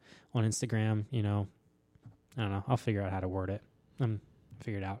stuff on Instagram, I don't know. I'll figure out how to word it.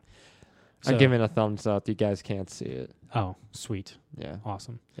 Figure it out. So, I'm giving a thumbs up. You guys can't see it. Oh, sweet. Yeah.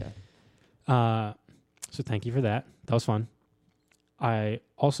 Awesome. Yeah. So thank you for that. That was fun. I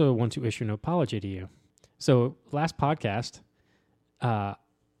also want to issue an apology to you. So last podcast,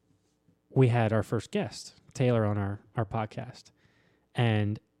 we had our first guest, Taylor, on our podcast.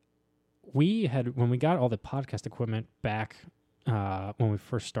 And when we got all the podcast equipment back when we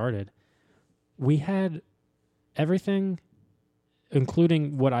first started, we had everything,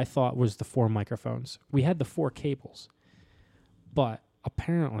 including what I thought was the 4 microphones. We had the 4 cables, but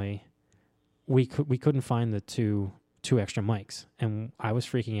apparently we couldn't find the two extra mics, and I was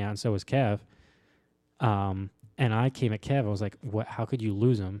freaking out, and so was Kev. And I came at Kev. I was like, "What? How could you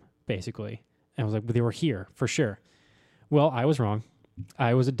lose them?" Basically, and I was like, "They were here for sure." Well, I was wrong.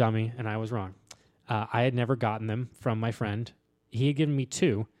 I was a dummy, and I was wrong. I had never gotten them from my friend. He had given me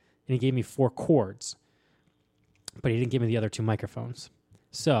 2, and he gave me 4 cords, but he didn't give me the other 2 microphones.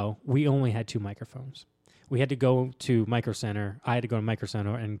 So we only had 2 microphones. We had to go to Micro Center. I had to go to Micro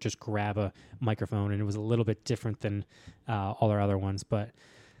Center and just grab a microphone, and it was a little bit different than all our other ones. But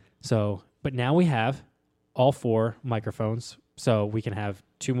now we have all 4 microphones, so we can have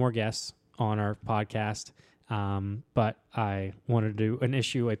 2 more guests on our podcast. But I wanted to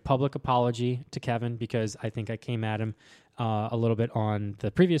issue a public apology to Kevin because I think I came at him a little bit on the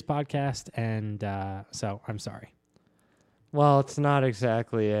previous podcast, and so I'm sorry. Well, it's not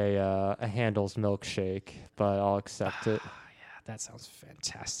exactly a Handel's milkshake, but I'll accept it. That sounds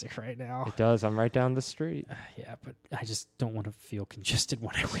fantastic right now. It does. I'm right down the street. Yeah, but I just don't want to feel congested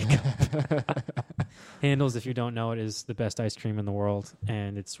when I wake up. Handel's, if you don't know it, is the best ice cream in the world,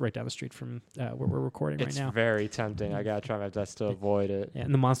 and it's right down the street from where we're recording right now. It's very tempting. I got to try my best to avoid it. Yeah,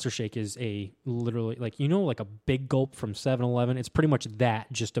 and the Monster Shake is literally like a big gulp from 7-Eleven. It's pretty much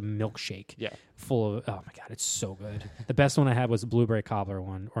that, just a milkshake. Yeah. Full of, oh my God, it's so good. The best one I had was the blueberry cobbler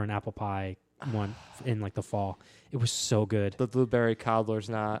one or an apple pie one in like the fall. It was so good. The blueberry cobbler's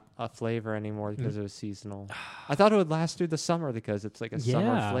not a flavor anymore because it was seasonal. I thought it would last through the summer because it's like a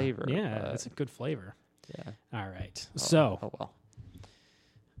summer flavor. Yeah, it's a good flavor. Yeah. All right. Oh well.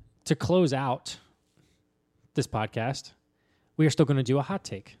 To close out this podcast, we are still going to do a hot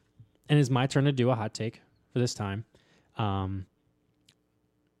take. And it's my turn to do a hot take for this time. One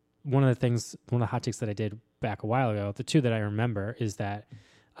of the hot takes that I did back a while ago, the two that I remember is that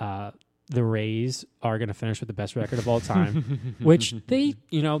the Rays are going to finish with the best record of all time, which they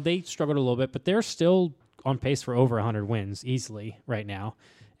struggled a little bit, but they're still on pace for over 100 wins easily right now,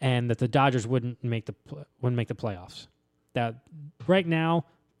 and that the Dodgers wouldn't make the playoffs. That right now,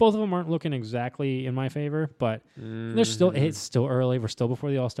 both of them aren't looking exactly in my favor, but it's still early. We're still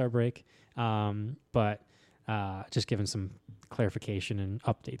before the All-Star break, but just giving some clarification and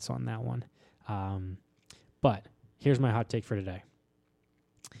updates on that one. But here's my hot take for today.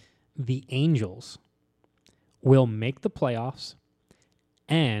 The Angels will make the playoffs,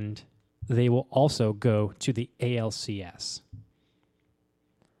 and they will also go to the ALCS.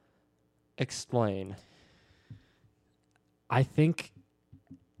 Explain. I think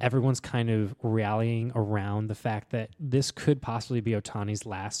everyone's kind of rallying around the fact that this could possibly be Ohtani's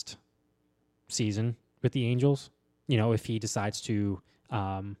last season with the Angels. If he decides to,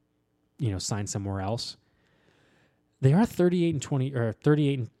 sign somewhere else. They are 38-20 or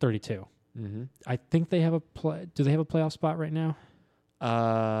 38-32. Mm-hmm. I think they have do they have a playoff spot right now?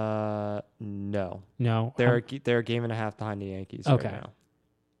 No. No. They're a game and a half behind the Yankees right now.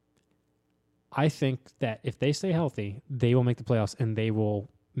 I think that if they stay healthy, they will make the playoffs and they will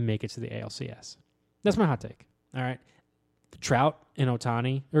make it to the ALCS. That's my hot take. All right. Trout and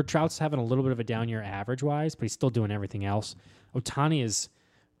Ohtani, or Trout's having a little bit of a down year average wise, but he's still doing everything else. Ohtani is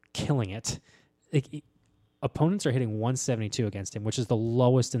killing it. Opponents are hitting 172 against him, which is the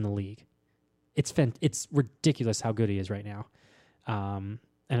lowest in the league. It's ridiculous how good he is right now. And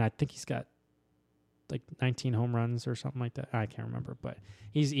I think he's got like 19 home runs or something like that. I can't remember, but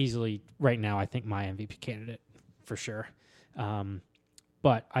he's easily right now, I think, my MVP candidate for sure.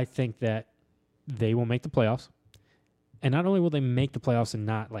 But I think that they will make the playoffs. And not only will they make the playoffs and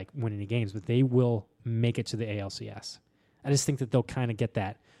not like win any games, but they will make it to the ALCS. I just think that they'll kind of get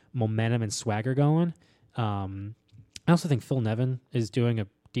that momentum and swagger going. I also think Phil Nevin is doing a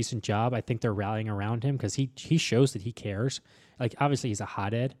decent job. I think they're rallying around him because he shows that he cares. Like obviously he's a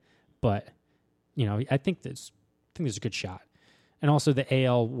hothead, but I think there's a good shot. And also the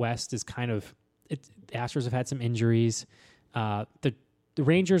AL West is kind of the Astros have had some injuries. The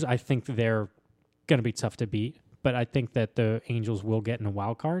Rangers, I think they're going to be tough to beat, but I think that the Angels will get in a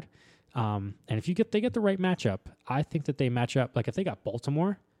wild card. And if they get the right matchup, I think that they match up. Like if they got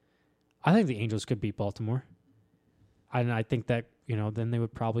Baltimore, I think the Angels could beat Baltimore. And I think that, then they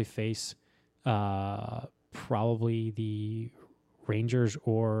would probably face probably the Rangers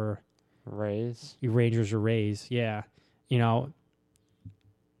or Rays. Yeah.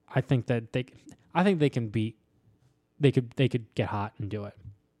 I think that they can beat, they could get hot and do it.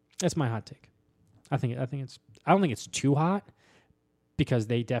 That's my hot take. I don't think it's too hot because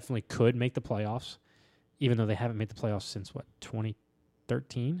they definitely could make the playoffs, even though they haven't made the playoffs since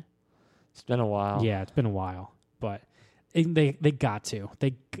 2013. It's been a while. Yeah, it's been a while, but they got to.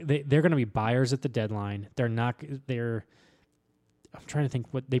 They're going to be buyers at the deadline. I'm trying to think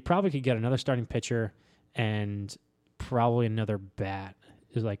what they probably could get another starting pitcher and probably another bat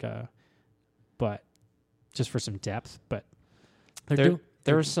but just for some depth. But there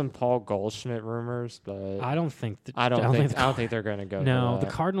were some Paul Goldschmidt rumors, but I don't think I don't think they're going to go. No, the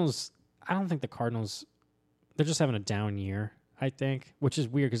Cardinals. I don't think the Cardinals. They're just having a down year. I think, which is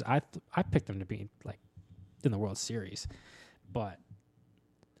weird because I picked them to be like in the World Series, but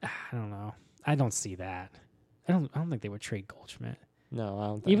I don't know. I don't see that. I don't think they would trade Goldschmidt. No, I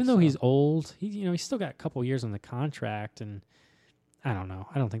don't think Even though he's old, he's still got a couple years on the contract, and I don't know.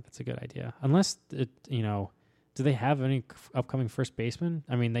 I don't think that's a good idea. Unless do they have any upcoming first baseman?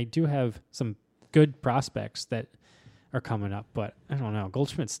 I mean, they do have some good prospects that are coming up, but I don't know.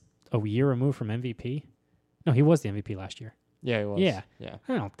 Goldschmidt's a year removed from MVP. No, he was the MVP last year. Yeah, he was. Yeah. Yeah.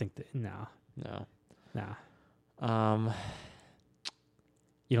 I don't think that. No.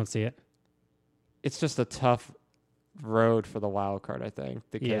 You don't see it? It's just a tough road for the wild card, I think,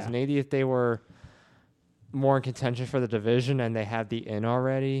 because maybe if they were more in contention for the division and they have the in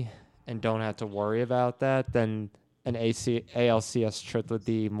already and don't have to worry about that, then an ALCS trip would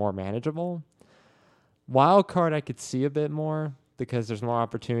be more manageable. Wild card, I could see a bit more because there's more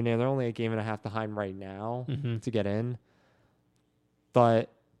opportunity, and they're only a game and a half behind right now to get in.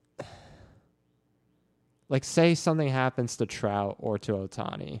 But, like, say something happens to Trout or to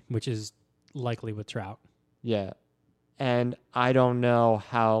Ohtani. Which is likely with Trout. Yeah. And I don't know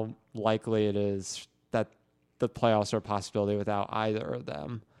how likely it is that the playoffs are a possibility without either of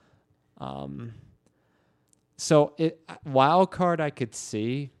them. So wild card I could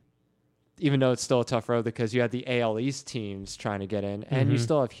see, even though it's still a tough road because you have the AL East teams trying to get in, and you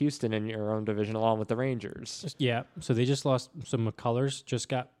still have Houston in your own division along with the Rangers. Yeah, so they just lost. So McCullers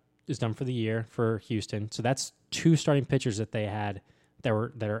is done for the year for Houston. So that's 2 starting pitchers that they had that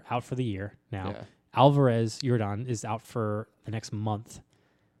are out for the year now. Yeah. Alvarez Yordan is out for the next month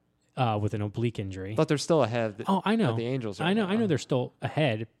with an oblique injury. But they're still ahead. I know of the Angels. Right I know now. they're still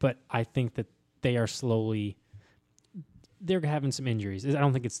ahead, but I think that they are slowly. They're having some injuries. I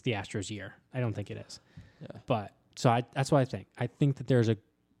don't think it's the Astros' year. I don't think it is. Yeah. But so that's what I think. I think that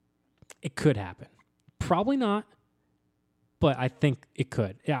it could happen. Probably not, but I think it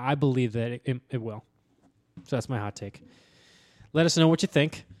could. Yeah, I believe that it will. So that's my hot take. Let us know what you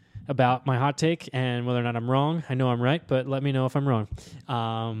think about my hot take and whether or not I'm wrong. I know I'm right, but let me know if I'm wrong.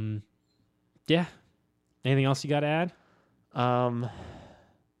 Yeah. Anything else you got to add?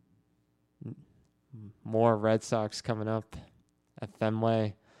 More Red Sox coming up at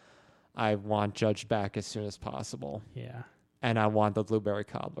Fenway. I want Judge back as soon as possible. Yeah. And I want the Blueberry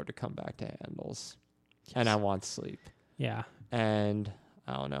Cobbler to come back to handles. Yes. And I want sleep. Yeah. And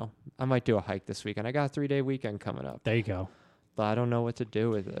I don't know. I might do a hike this weekend. I got a 3-day weekend coming up. There you go. But I don't know what to do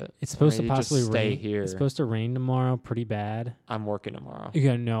with it. It's supposed to possibly stay rain. Here. It's supposed to rain tomorrow pretty bad. I'm working tomorrow.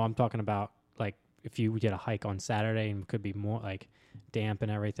 Yeah, no, I'm talking about like if you did a hike on Saturday and it could be more like damp and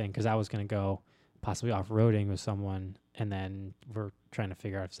everything because I was going to go possibly off-roading with someone and then we're trying to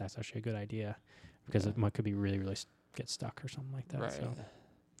figure out if that's actually a good idea because it could be really, really get stuck or something like that. Right. So,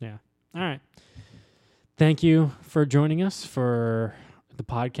 yeah. All right. Thank you for joining us for the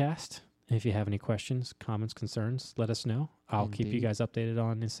podcast. If you have any questions, comments, concerns, let us know. I'll keep you guys updated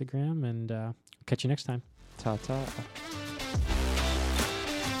on Instagram and catch you next time. Ta-ta.